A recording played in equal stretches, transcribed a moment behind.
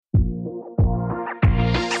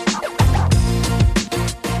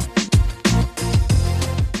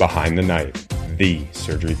Behind the Knife, the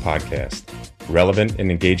surgery podcast. Relevant and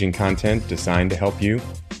engaging content designed to help you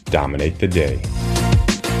dominate the day.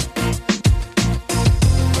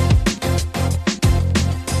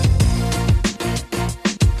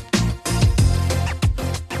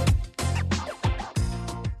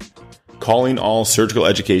 Calling all surgical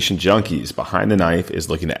education junkies, Behind the Knife is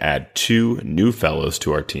looking to add 2 new fellows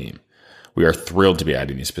to our team. We are thrilled to be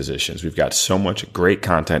adding these positions. We've got so much great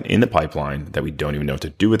content in the pipeline that we don't even know what to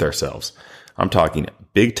do with ourselves. I'm talking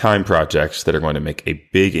big time projects that are going to make a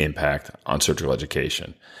big impact on surgical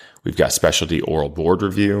education. We've got specialty oral board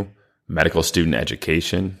review, medical student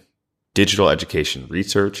education, digital education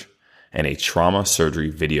research, and a trauma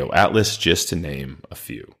surgery video atlas, just to name a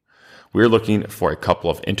few. We're looking for a couple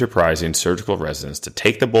of enterprising surgical residents to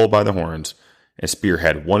take the bull by the horns and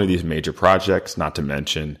spearhead one of these major projects, not to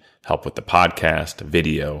mention help with the podcast,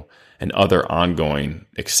 video, and other ongoing,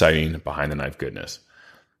 exciting Behind the Knife goodness.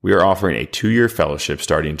 We are offering a 2-year fellowship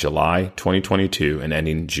starting July 2022 and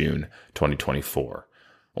ending June 2024.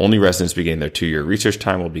 Only residents beginning their 2-year research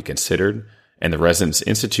time will be considered, and the resident's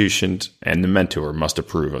institutions and the mentor must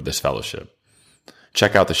approve of this fellowship.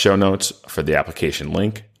 Check out the show notes for the application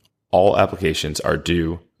link. All applications are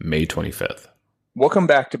due May 25th. Welcome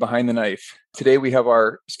back to Behind the Knife. Today we have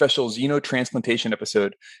our special xenotransplantation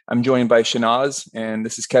episode. I'm joined by Shanaz, and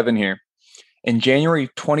this is Kevin here. In January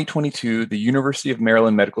 2022, the University of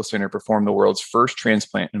Maryland Medical Center performed the world's first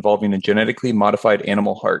transplant involving a genetically modified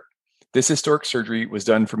animal heart. This historic surgery was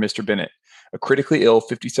done for Mr. Bennett, a critically ill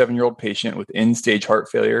 57-year-old patient with end-stage heart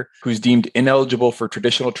failure who's deemed ineligible for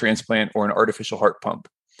traditional transplant or an artificial heart pump.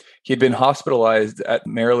 He had been hospitalized at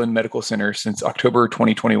Maryland Medical Center since October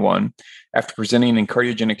 2021 after presenting in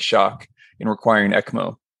cardiogenic shock and requiring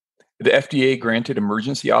ECMO. The FDA granted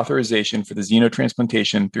emergency authorization for the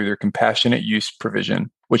xenotransplantation through their compassionate use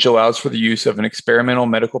provision, which allows for the use of an experimental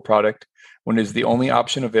medical product when it is the only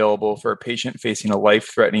option available for a patient facing a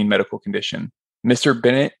life-threatening medical condition. Mr.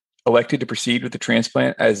 Bennett elected to proceed with the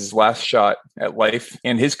transplant as his last shot at life,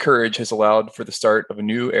 and his courage has allowed for the start of a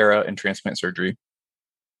new era in transplant surgery.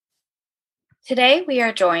 Today, we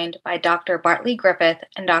are joined by Dr. Bartley Griffith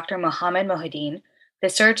and Dr. Mohammed Mohideen, the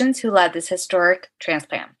surgeons who led this historic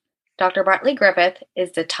transplant. Dr. Bartley Griffith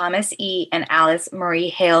is the Thomas E. and Alice Marie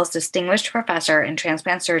Hales Distinguished Professor in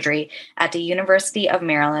Transplant Surgery at the University of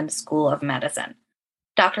Maryland School of Medicine.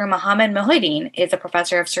 Dr. Mohammed Mohideen is a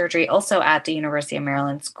professor of surgery also at the University of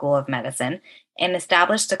Maryland School of Medicine and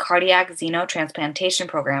established the cardiac xenotransplantation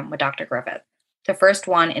program with Dr. Griffith, the first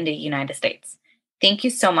one in the United States. Thank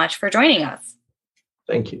you so much for joining us.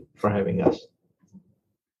 Thank you for having us.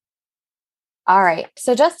 All right.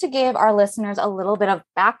 So just to give our listeners a little bit of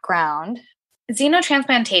background,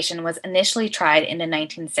 xenotransplantation was initially tried in the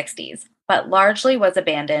 1960s, but largely was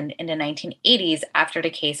abandoned in the 1980s after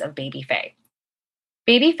the case of Baby Faye.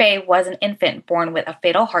 Baby Faye was an infant born with a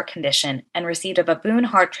fatal heart condition and received a baboon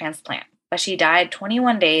heart transplant, but she died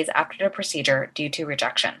 21 days after the procedure due to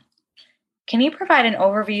rejection. Can you provide an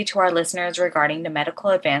overview to our listeners regarding the medical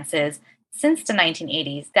advances since the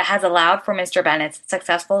 1980s that has allowed for Mr. Bennett's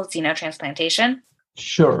successful xenotransplantation?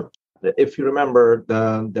 Sure. If you remember,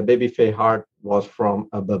 the Baby Faye heart was from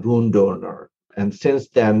a baboon donor. And since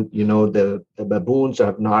then, the baboons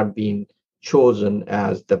have not been chosen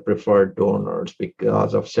as the preferred donors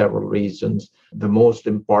because of several reasons. The most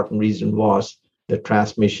important reason was the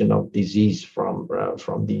transmission of disease from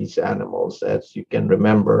these animals. As you can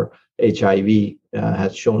remember, HIV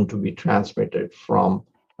has shown to be transmitted from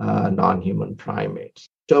non-human primates.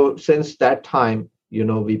 So since that time,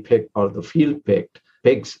 we picked, or the field picked,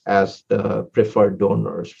 pigs as the preferred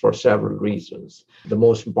donors for several reasons. The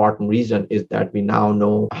most important reason is that we now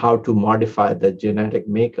know how to modify the genetic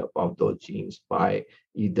makeup of those genes by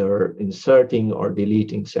either inserting or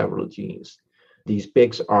deleting several genes. These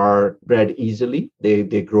pigs are bred easily.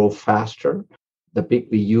 They grow faster. The pig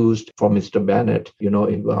we used for Mr. Bennett,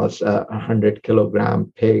 it was a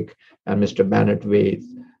 100-kilogram pig, and Mr. Bennett weighed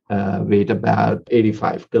about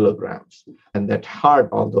 85 kilograms. And that heart,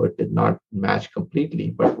 although it did not match completely,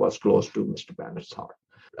 but was close to Mr. Bennett's heart.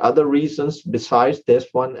 Other reasons besides this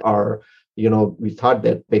one are, we thought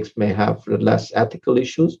that pigs may have less ethical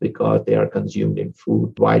issues because they are consumed in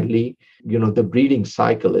food widely. The breeding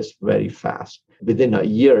cycle is very fast. Within a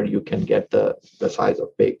year, you can get the size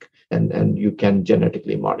of pig and you can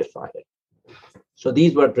genetically modify it. So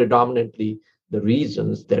these were predominantly the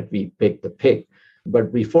reasons that we picked the pig.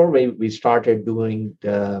 But before we started doing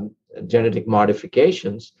the genetic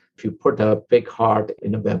modifications, if you put a pig heart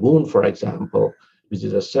in a baboon, for example, which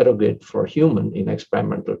is a surrogate for human in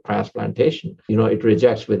experimental transplantation, it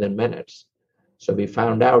rejects within minutes. So we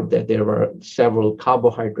found out that there were several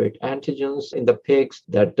carbohydrate antigens in the pigs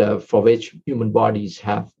that for which human bodies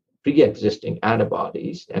have pre-existing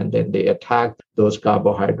antibodies, and then they attack those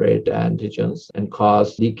carbohydrate antigens and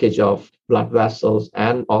cause leakage of blood vessels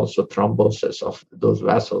and also thrombosis of those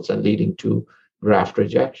vessels and leading to graft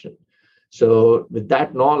rejection. So with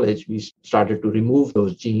that knowledge, we started to remove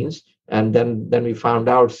those genes. And then we found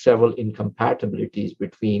out several incompatibilities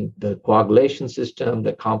between the coagulation system,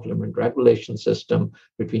 the complement regulation system,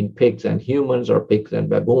 between pigs and humans or pigs and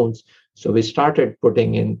baboons. So we started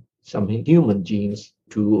putting in some human genes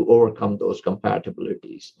to overcome those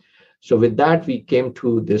compatibilities. So with that, we came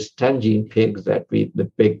to this 10 gene pigs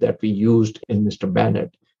the pig that we used in Mr.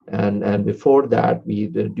 Bennett. And before that,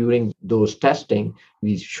 during those testing,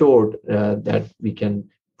 we showed that we can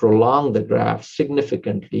prolong the graft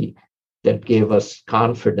significantly. That gave us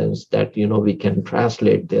confidence that, we can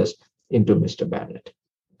translate this into Mr. Bennett.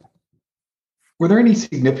 Were there any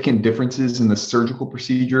significant differences in the surgical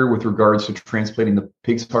procedure with regards to transplanting the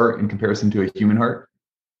pig's heart in comparison to a human heart?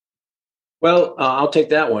 Well, I'll take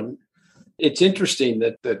that one. It's interesting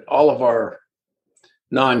that all of our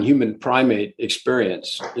non-human primate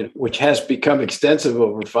experience, which has become extensive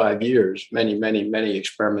over 5 years, many, many, many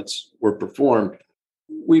experiments were performed.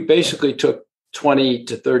 We basically took 20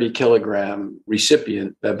 to 30 kilogram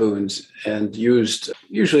recipient baboons and used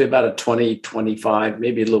usually about a 20, 25,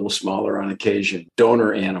 maybe a little smaller on occasion,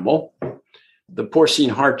 donor animal. The porcine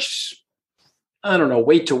hearts,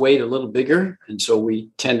 weight to weight a little bigger. And so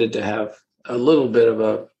we tended to have a little bit of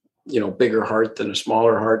a, bigger heart than a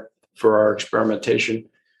smaller heart for our experimentation.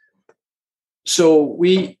 So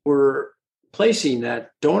we were placing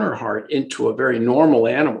that donor heart into a very normal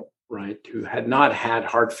animal, right, who had not had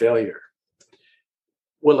heart failure.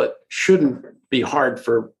 Well, it shouldn't be hard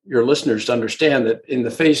for your listeners to understand that in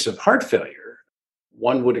the face of heart failure,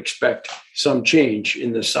 one would expect some change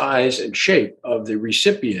in the size and shape of the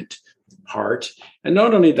recipient heart, and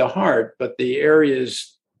not only the heart, but the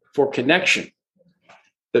areas for connection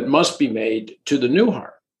that must be made to the new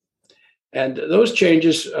heart. And those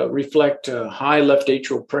changes reflect high left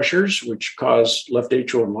atrial pressures, which cause left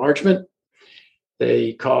atrial enlargement.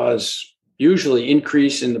 They cause usually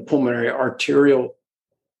increase in the pulmonary arterial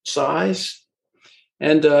size.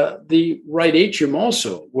 And the right atrium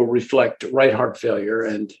also will reflect right heart failure,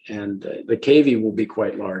 and the cavity will be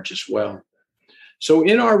quite large as well. So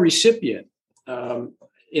in our recipient,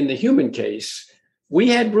 in the human case, we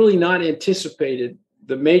had really not anticipated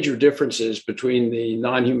the major differences between the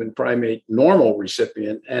non-human primate normal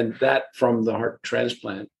recipient and that from the heart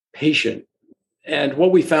transplant patient. And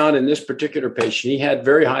what we found in this particular patient, he had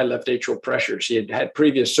very high left atrial pressures. He had had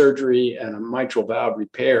previous surgery and a mitral valve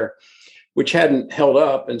repair, which hadn't held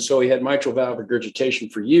up. And so he had mitral valve regurgitation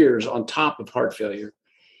for years on top of heart failure.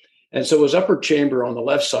 And so his upper chamber on the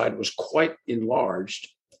left side was quite enlarged.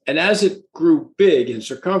 And as it grew big in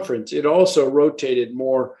circumference, it also rotated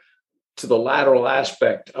more to the lateral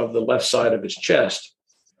aspect of the left side of his chest.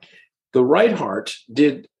 The right heart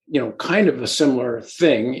did kind of a similar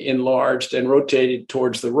thing, enlarged and rotated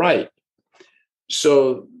towards the right.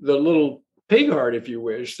 So the little pig heart, if you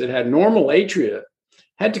wish, that had normal atria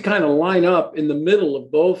had to kind of line up in the middle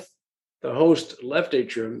of both the host left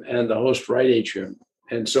atrium and the host right atrium.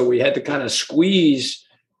 And so we had to kind of squeeze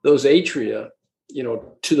those atria,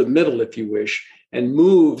 to the middle, if you wish, and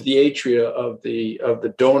move the atria of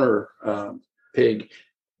the donor pig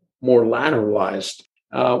more lateralized.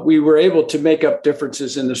 We were able to make up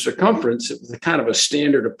differences in the circumference. It was a kind of a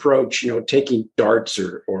standard approach, taking darts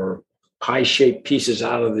or pie-shaped pieces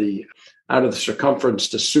out of the circumference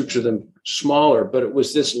to suture them smaller. But it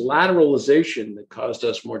was this lateralization that caused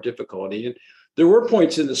us more difficulty. And there were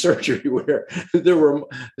points in the surgery where there were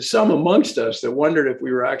some amongst us that wondered if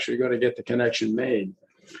we were actually going to get the connection made.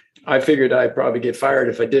 I figured I'd probably get fired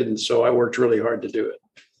if I didn't, so I worked really hard to do it.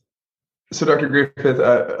 So, Dr. Griffith,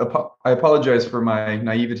 I apologize for my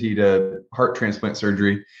naivety to heart transplant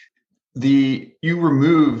surgery. You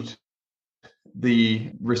removed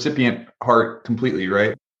the recipient heart completely,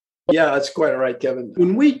 right? Yeah, that's quite all right, Kevin.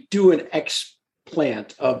 When we do an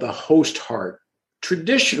explant of the host heart,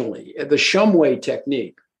 traditionally, the Shumway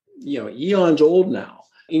technique, eons old now,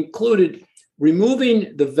 included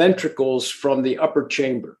removing the ventricles from the upper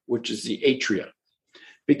chamber, which is the atria.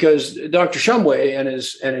 Because Dr. Shumway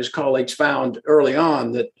and his colleagues found early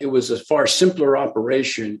on that it was a far simpler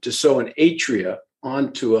operation to sew an atria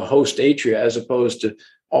onto a host atria as opposed to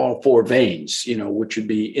all four veins, which would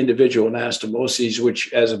be individual anastomoses,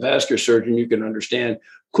 which as a vascular surgeon, you can understand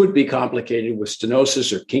could be complicated with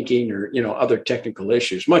stenosis or kinking or, other technical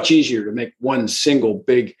issues. Much easier to make one single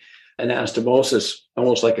big anastomosis,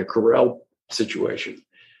 almost like a Corel situation.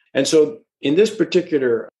 And so in this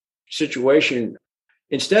particular situation,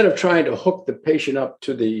 instead of trying to hook the patient up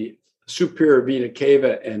to the superior vena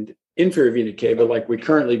cava and inferior vena cava like we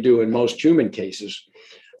currently do in most human cases,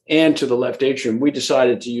 and to the left atrium, we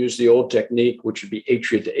decided to use the old technique, which would be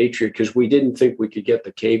atria to atria, because we didn't think we could get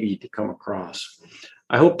the cavity to come across.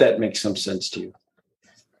 I hope that makes some sense to you.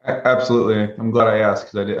 Absolutely. I'm glad I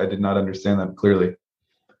asked because I did not understand that clearly.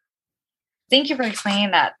 Thank you for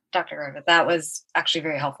explaining that, Dr. Griffith. That was actually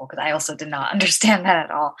very helpful because I also did not understand that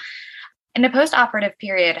at all. In the post-operative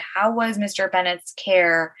period, how was Mr. Bennett's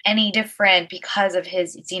care any different because of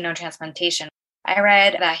his xenotransplantation? I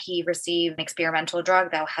read that he received an experimental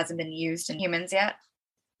drug that hasn't been used in humans yet.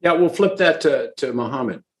 Yeah, we'll flip that to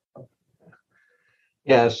Mohammed.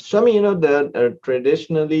 Yes, so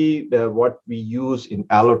traditionally what we use in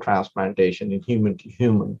allotransplantation in human to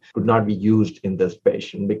human could not be used in this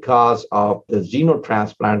patient because of the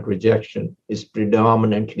xenotransplant rejection is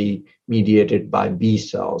predominantly mediated by B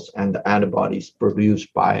cells and the antibodies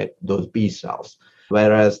produced by those B cells,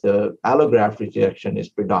 whereas the allograft rejection is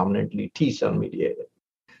predominantly T cell mediated.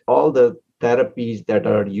 All the therapies that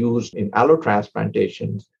are used in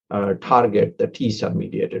allotransplantations target the T cell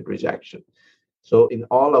mediated rejection. So in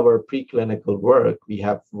all our preclinical work, we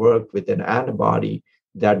have worked with an antibody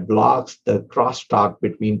that blocks the crosstalk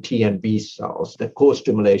between T and B cells, the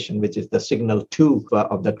co-stimulation, which is the signal 2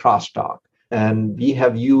 of the crosstalk. And we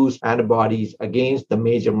have used antibodies against the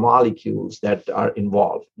major molecules that are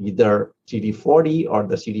involved, either CD40 or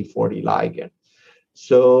the CD40 ligand.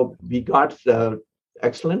 So we got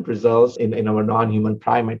excellent results in our non-human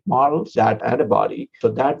primate models, that antibody. So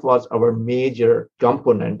that was our major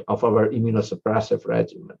component of our immunosuppressive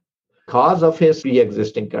regimen. Because of his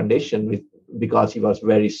pre-existing condition, because he was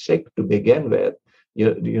very sick to begin with,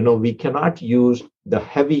 we cannot use the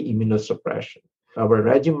heavy immunosuppression. Our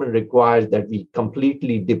regimen requires that we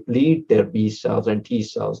completely deplete their B cells and T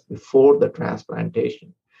cells before the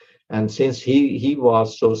transplantation. And since he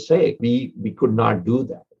was so sick, we could not do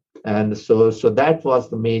that. And so that was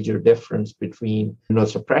the major difference between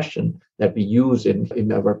immunosuppression that we use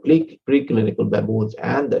in our preclinical baboons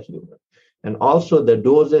and the human. And also the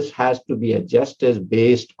doses has to be adjusted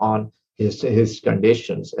based on his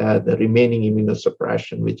conditions, the remaining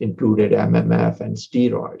immunosuppression, which included MMF and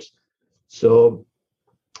steroids. So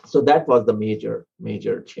that was the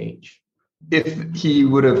major change. If he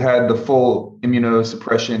would have had the full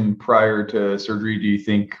immunosuppression prior to surgery, do you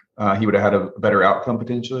think he would have had a better outcome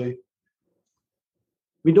potentially?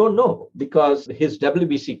 We don't know because his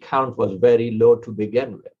WBC count was very low to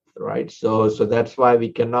begin with, right? So that's why we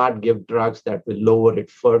cannot give drugs that will lower it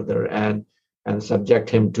further and subject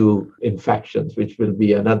him to infections, which will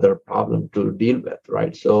be another problem to deal with,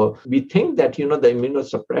 right? So we think that, the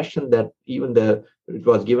immunosuppression that it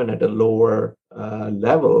was given at a lower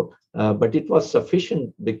level, but it was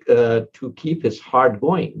sufficient to keep his heart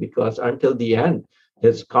going because until the end,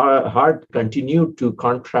 his heart continued to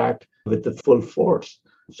contract with the full force.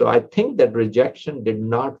 So I think that rejection did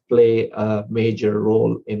not play a major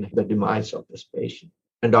role in the demise of this patient.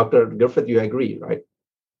 And Dr. Griffith, you agree, right?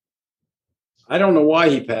 I don't know why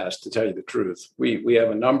he passed, to tell you the truth. We have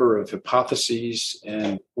a number of hypotheses,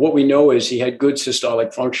 and what we know is he had good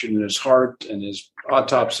systolic function in his heart, and his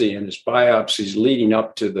autopsy and his biopsies leading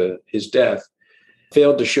up to his death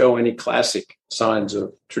failed to show any classic signs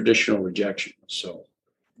of traditional rejection. So,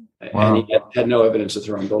 wow. And he had no evidence of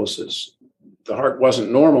thrombosis. The heart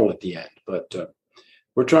wasn't normal at the end, but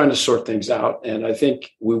we're trying to sort things out, and I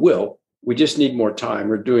think we will. We just need more time.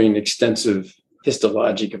 We're doing extensive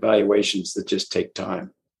histologic evaluations that just take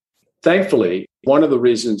time. Thankfully, one of the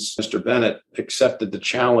reasons Mr. Bennett accepted the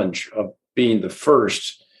challenge of being the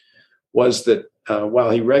first was that while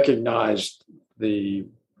he recognized the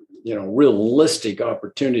realistic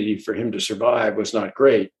opportunity for him to survive was not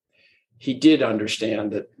great, he did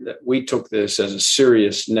understand that we took this as a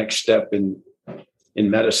serious next step in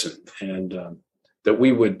medicine, and that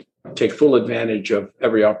we would take full advantage of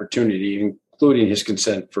every opportunity, including his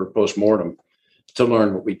consent for postmortem, to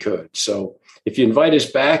learn what we could. So if you invite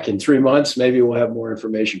us back in 3 months, maybe we'll have more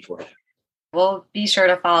information for you. We'll be sure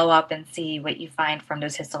to follow up and see what you find from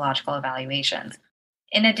those histological evaluations.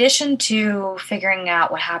 In addition to figuring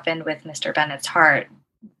out what happened with Mr. Bennett's heart,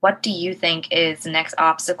 what do you think is the next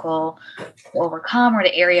obstacle to overcome or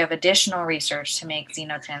the area of additional research to make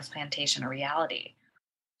xenotransplantation a reality?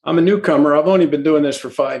 I'm a newcomer. I've only been doing this for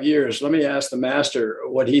 5 years. Let me ask the master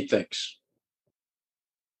what he thinks.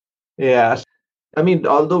 Yes. I mean,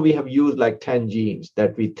 although we have used like 10 genes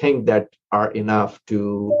that we think that are enough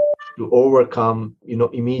to to overcome,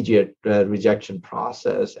 immediate rejection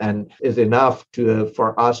process, and is enough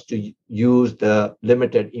for us to use the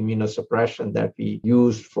limited immunosuppression that we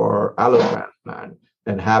use for allotransplant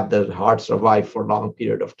and have the heart survive for a long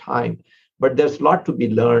period of time. But there's a lot to be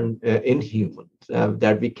learned in humans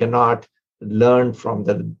that we cannot learn from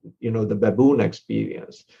the baboon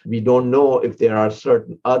experience. We don't know if there are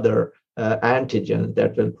certain other antigens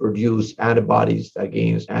that will produce antibodies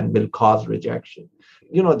against and will cause rejection.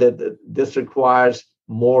 This requires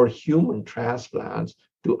more human transplants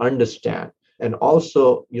to understand. And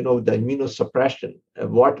also, the immunosuppression,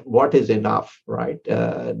 what is enough, right?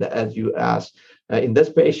 As you asked, in this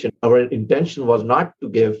patient, our intention was not to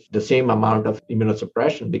give the same amount of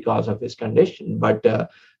immunosuppression because of his condition, but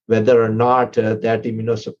whether or not that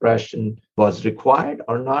immunosuppression was required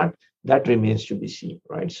or not, that remains to be seen,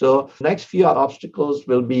 right? So next few obstacles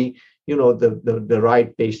will be, the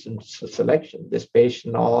right patient selection. This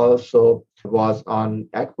patient also was on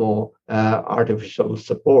ECMO artificial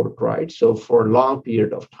support, right? So for a long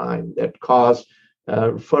period of time that caused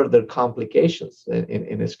further complications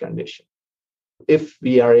in his condition. If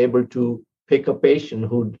we are able to pick a patient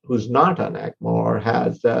who's not on ECMO or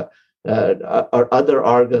has or other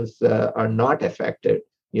organs are not affected,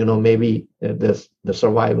 maybe the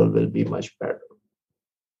survival will be much better.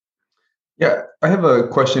 Yeah, I have a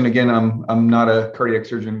question. Again, I'm not a cardiac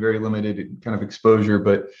surgeon, very limited kind of exposure,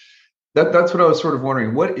 but that's what I was sort of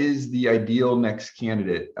wondering. What is the ideal next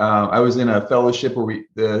candidate? I was in a fellowship where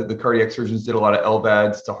the cardiac surgeons did a lot of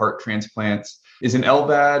LVADs to heart transplants. Is an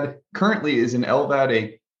LVAD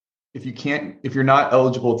if you're not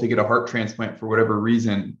eligible to get a heart transplant for whatever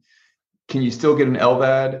reason, can you still get an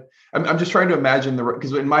LVAD? I'm just trying to imagine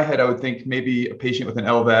because in my head I would think maybe a patient with an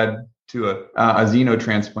LVAD to a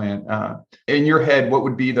xenotransplant. In your head, what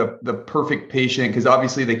would be the perfect patient? Because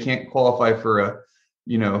obviously they can't qualify for a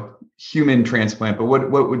human transplant, but what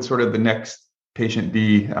would sort of the next patient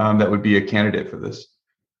be that would be a candidate for this?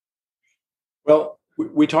 Well,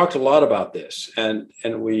 we talked a lot about this, and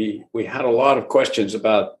we had a lot of questions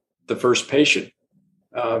about the first patient.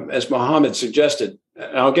 As Mohammed suggested,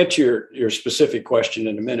 and I'll get to your specific question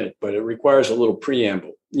in a minute, but it requires a little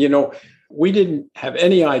preamble. We didn't have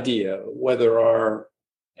any idea whether our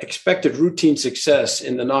expected routine success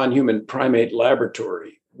in the non-human primate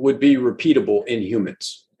laboratory would be repeatable in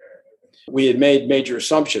humans. We had made major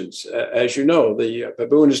assumptions. As you know, the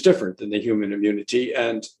baboon is different than the human immunity,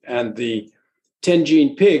 and the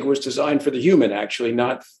 10-gene pig was designed for the human, actually,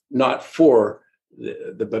 not for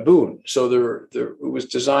the baboon. So it was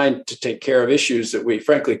designed to take care of issues that we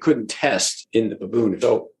frankly couldn't test in the baboon.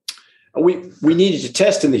 So we needed to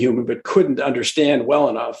test in the human, but couldn't understand well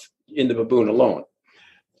enough in the baboon alone.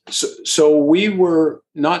 So we were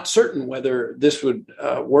not certain whether this would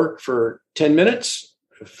work for 10 minutes,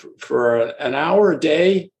 for an hour a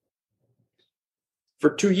day, for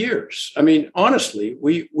 2 years. I mean, honestly,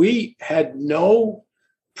 we had no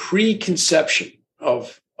preconception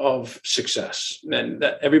of success, and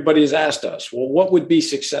that everybody has asked us, well, what would be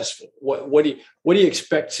successful? What do you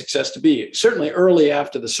expect success to be? Certainly early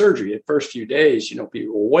after the surgery, the first few days,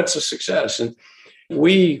 people, well, what's a success? And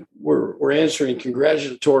we were answering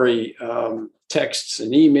congratulatory texts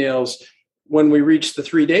and emails when we reached the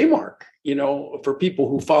 3-day mark, for people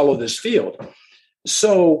who follow this field.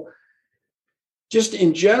 So just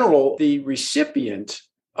in general, the recipient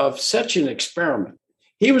of such an experiment,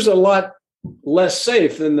 he was a lot less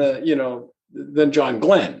safe than John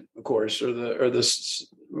Glenn, of course, or the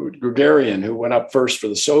Gagarin who went up first for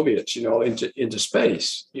the Soviets, into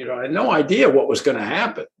space. I had no idea what was going to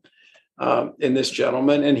happen in this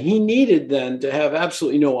gentleman, and he needed then to have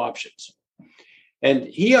absolutely no options. And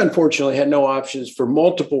he unfortunately had no options for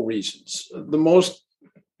multiple reasons. The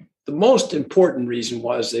most important reason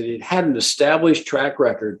was that he had an established track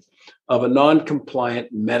record of a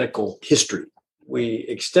non-compliant medical history. We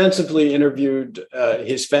extensively interviewed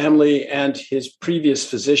his family and his previous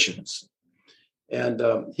physicians. And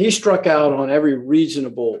he struck out on every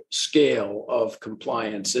reasonable scale of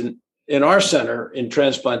compliance. And in our center in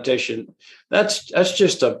transplantation, that's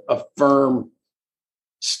just a firm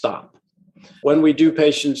stop. When we do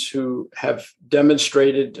patients who have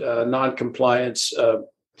demonstrated non-compliance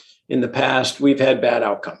in the past, we've had bad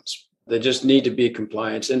outcomes. They just need to be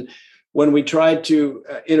compliant. And when we tried to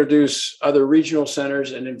introduce other regional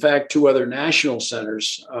centers, and in fact, 2 other national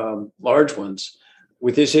centers, large ones,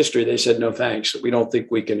 with his history, they said, no, thanks. We don't think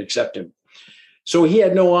we can accept him. So he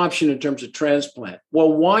had no option in terms of transplant.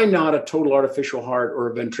 Well, why not a total artificial heart or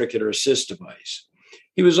a ventricular assist device?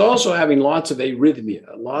 He was also having lots of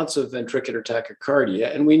arrhythmia, lots of ventricular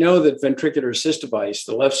tachycardia. And we know that ventricular assist device,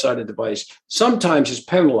 the left-sided device, sometimes is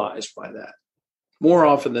penalized by that, more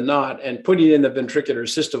often than not. And putting in the ventricular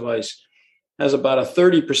assist device has about a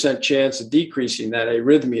 30% chance of decreasing that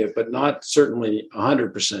arrhythmia, but not certainly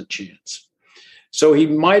 100% chance. So he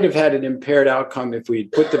might have had an impaired outcome if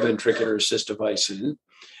we'd put the ventricular assist device in.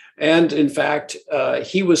 And in fact,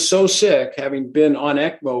 he was so sick, having been on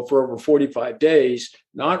ECMO for over 45 days,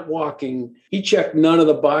 not walking, he checked none of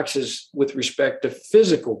the boxes with respect to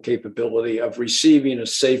physical capability of receiving a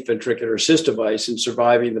safe ventricular assist device and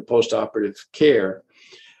surviving the postoperative care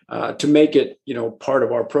to make it, part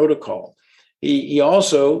of our protocol. He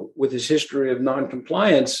also, with his history of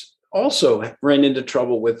noncompliance, also ran into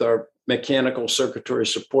trouble with our mechanical circulatory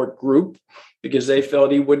support group because they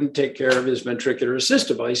felt he wouldn't take care of his ventricular assist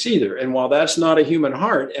device either. And while that's not a human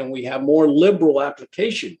heart, and we have more liberal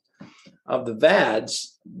application of the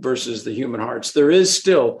VADs versus the human hearts, there is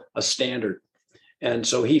still a standard. And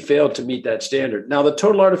so he failed to meet that standard. Now, the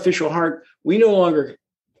total artificial heart, we no longer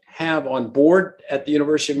have on board at the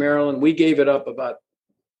University of Maryland. We gave it up about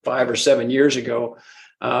 5 or 7 years ago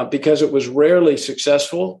because it was rarely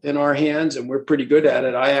successful in our hands, and we're pretty good at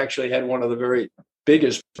it. I actually had one of the very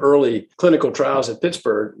biggest early clinical trials at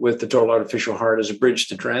Pittsburgh with the total artificial heart as a bridge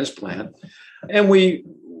to transplant. And we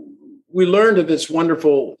learned of its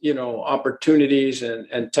wonderful, opportunities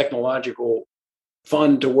and technological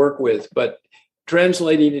fun to work with, but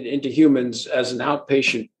translating it into humans as an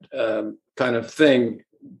outpatient kind of thing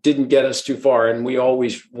didn't get us too far. And we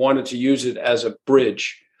always wanted to use it as a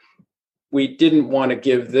bridge. We didn't want to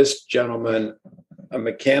give this gentleman a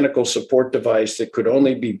mechanical support device that could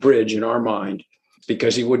only be bridge in our mind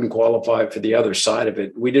because he wouldn't qualify for the other side of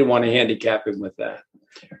it. We didn't want to handicap him with that.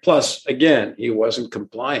 Plus, again, he wasn't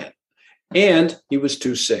compliant and he was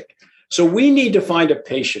too sick. So we need to find a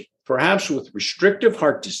patient, perhaps with restrictive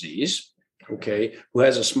heart disease, who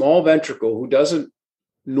has a small ventricle, who doesn't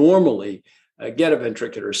normally get a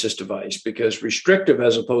ventricular assist device, because restrictive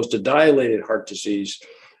as opposed to dilated heart disease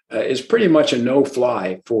is pretty much a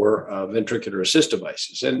no-fly for ventricular assist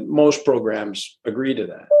devices. And most programs agree to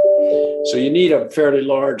that. So you need a fairly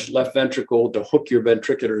large left ventricle to hook your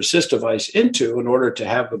ventricular assist device into in order to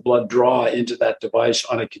have the blood draw into that device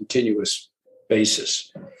on a continuous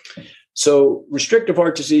basis. So restrictive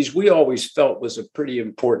heart disease, we always felt was a pretty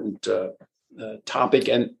important topic.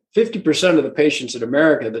 And 50% of the patients in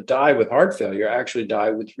America that die with heart failure actually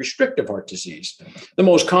die with restrictive heart disease. The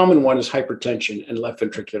most common one is hypertension and left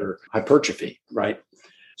ventricular hypertrophy, right?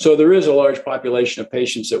 So there is a large population of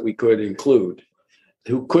patients that we could include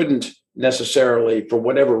who couldn't necessarily, for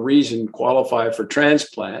whatever reason, qualify for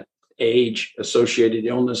transplant, age, associated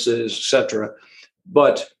illnesses, et cetera,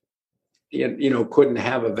 but couldn't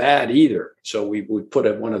have a VAD either. So we would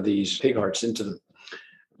put one of these pig hearts into them.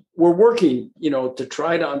 We're working, to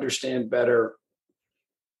try to understand better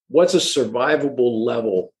what's a survivable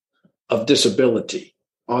level of disability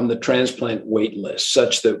on the transplant wait list,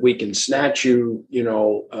 such that we can snatch you,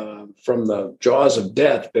 from the jaws of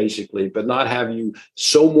death, basically, but not have you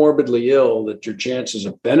so morbidly ill that your chances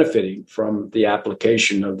of benefiting from the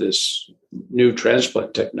application of this new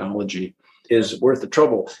transplant technology is worth the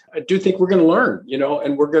trouble. I do think we're going to learn,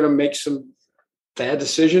 and we're going to make some bad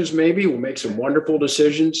decisions. Maybe we'll make some wonderful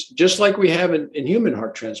decisions, just like we have in human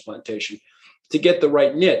heart transplantation, to get the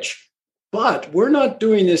right niche. But we're not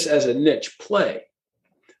doing this as a niche play.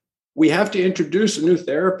 We have to introduce a new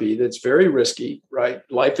therapy that's very risky, right?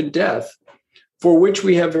 Life and death, for which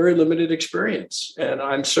we have very limited experience. And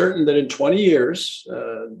I'm certain that in 20 years,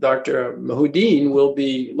 Dr. Mohiuddin will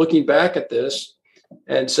be looking back at this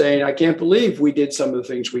and saying, I can't believe we did some of the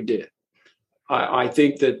things we did. I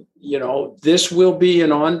think that, this will be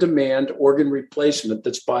an on-demand organ replacement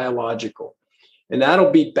that's biological. And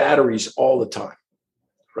that'll be batteries all the time,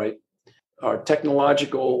 right? Our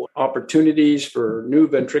technological opportunities for new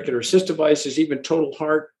ventricular assist devices, even total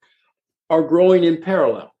heart, are growing in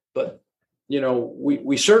parallel. But,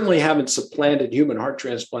 we certainly haven't supplanted human heart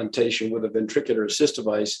transplantation with a ventricular assist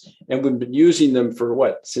device. And we've been using them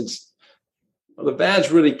for since the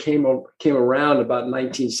VADs really came around about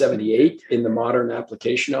 1978 in the modern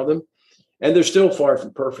application of them. And they're still far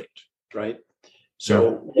from perfect, right?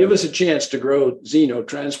 So give us a chance to grow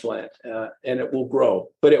xenotransplant, and it will grow.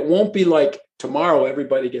 But it won't be like tomorrow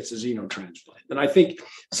everybody gets a xenotransplant. And I think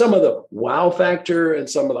some of the wow factor and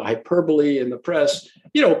some of the hyperbole in the press,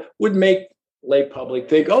 would make lay public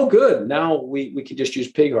think, oh, good, now we can just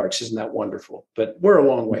use pig hearts. Isn't that wonderful? But we're a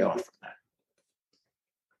long way off from that.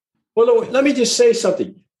 Well, let me just say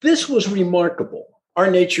something. This was remarkable.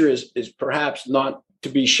 Our nature is perhaps not to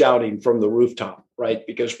be shouting from the rooftop, right?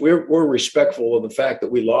 Because we're respectful of the fact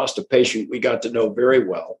that we lost a patient we got to know very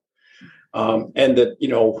well, and that, you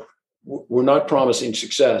know, we're not promising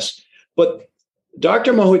success. But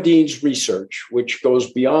Dr. Mohiuddin's research, which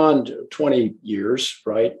goes beyond 20 years,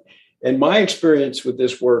 right? And my experience with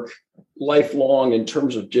this work lifelong in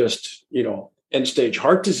terms of just, you know, end-stage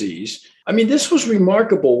heart disease. I mean, this was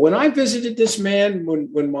remarkable. When I visited this man,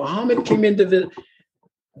 when Muhammad came into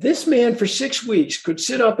this man for 6 weeks could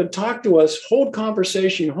sit up and talk to us, hold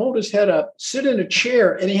conversation, hold his head up, sit in a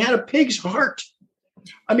chair, and he had a pig's heart.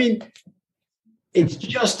 I mean, it's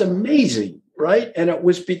just amazing, right? And it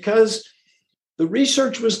was because the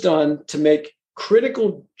research was done to make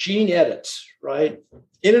critical gene edits, right,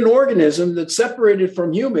 in an organism that separated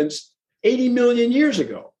from humans 80 million years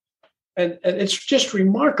ago. And it's just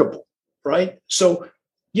remarkable, right? So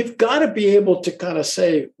you've got to be able to kind of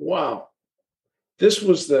say, wow, this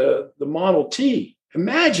was the Model T.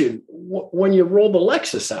 Imagine when you roll the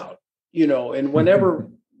Lexus out, you know, and whenever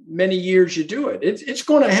many years you do it, it's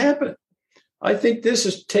going to happen. I think this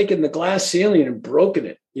has taken the glass ceiling and broken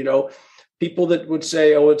it. You know, people that would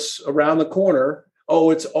say, oh, it's around the corner.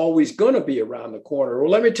 Oh, it's always going to be around the corner.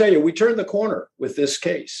 Well, let me tell you, we turned the corner with this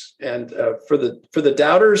case. And for the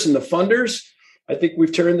doubters and the funders, I think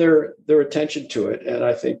we've turned their attention to it. And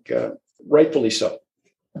I think rightfully so.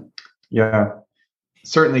 Yeah,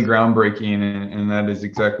 certainly groundbreaking. And that is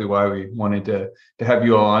exactly why we wanted to have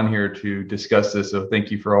you all on here to discuss this. So thank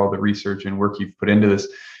you for all the research and work you've put into this.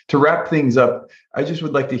 To wrap things up, I just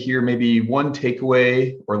would like to hear maybe one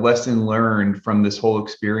takeaway or lesson learned from this whole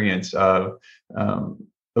experience of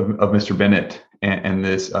Mr. Bennett and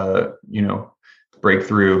this,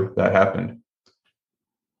 breakthrough that happened.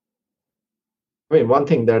 I mean, one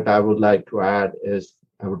thing that I would like to add is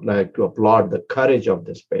I would like to applaud the courage of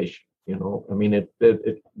this patient. You know, I mean,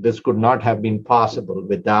 this could not have been possible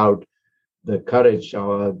without the courage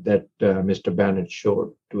that Mr. Bennett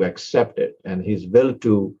showed to accept it and his will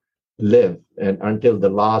to live. And until the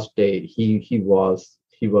last day, he was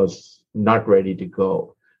not ready to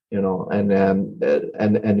go. You know, and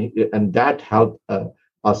that helped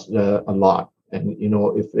us a lot. And you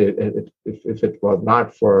know, if it was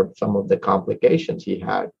not for some of the complications he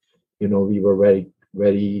had, you know, we were very,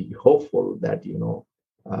 very hopeful that, you know,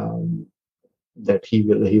 that he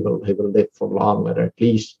will live for long, or at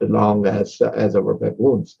least as long as our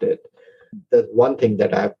baboons did. The one thing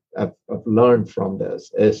that I've learned from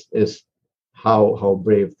this is how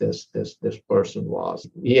brave this person was.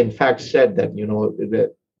 He in fact said that, you know,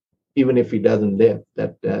 that even if he doesn't live,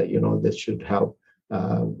 that you know, this should help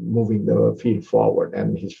moving the field forward,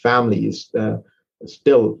 and his family is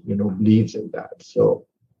still, you know, believes in that. So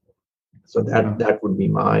that would be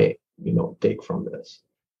my, you know, take from this.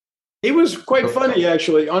 He was quite funny,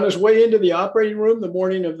 actually. On his way into the operating room the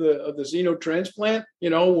morning of the xenotransplant, you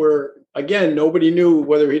know, where, again, nobody knew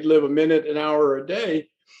whether he'd live a minute, an hour, or a day.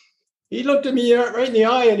 He looked at me right in the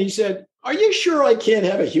eye and he said, "Are you sure I can't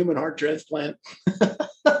have a human heart transplant?"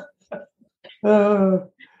 I'll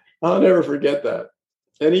never forget that.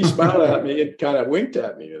 And he smiled at me and kind of winked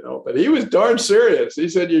at me, you know, but he was darn serious. He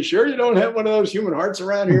said, "You sure you don't have one of those human hearts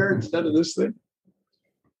around here instead of this thing?"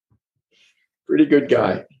 Pretty good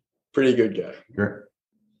guy. Pretty good guy. Sure.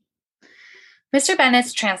 Mr.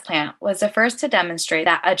 Bennett's transplant was the first to demonstrate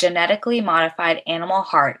that a genetically modified animal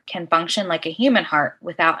heart can function like a human heart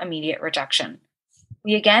without immediate rejection.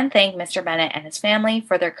 We again thank Mr. Bennett and his family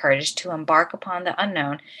for their courage to embark upon the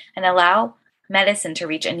unknown and allow medicine to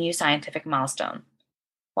reach a new scientific milestone.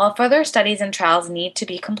 While further studies and trials need to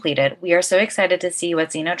be completed, we are so excited to see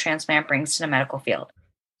what xenotransplant brings to the medical field.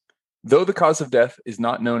 Though the cause of death is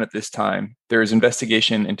not known at this time, there is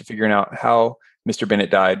investigation into figuring out how Mr. Bennett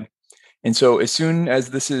died. And so as soon as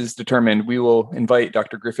this is determined, we will invite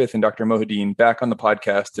Dr. Griffith and Dr. Mohiuddin back on the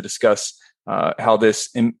podcast to discuss how this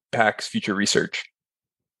impacts future research.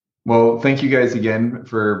 Well, thank you guys again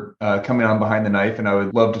for coming on Behind the Knife. And I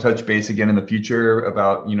would love to touch base again in the future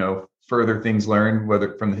about, you know, further things learned,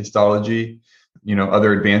 whether from the histology, you know,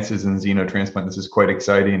 other advances in xenotransplant. This is quite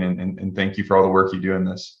exciting. And thank you for all the work you do in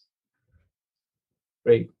this.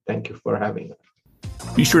 Great. Thank you for having us.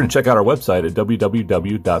 Be sure to check out our website at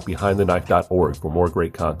www.behindtheknife.org for more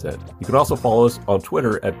great content. You can also follow us on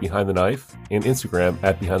Twitter at Behind the Knife and Instagram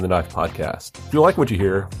at Behind the Knife Podcast. If you like what you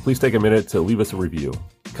hear, please take a minute to leave us a review.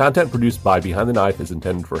 Content produced by Behind the Knife is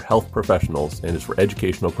intended for health professionals and is for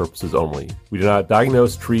educational purposes only. We do not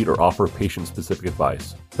diagnose, treat, or offer patient-specific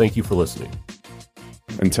advice. Thank you for listening.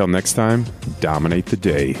 Until next time, dominate the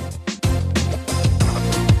day.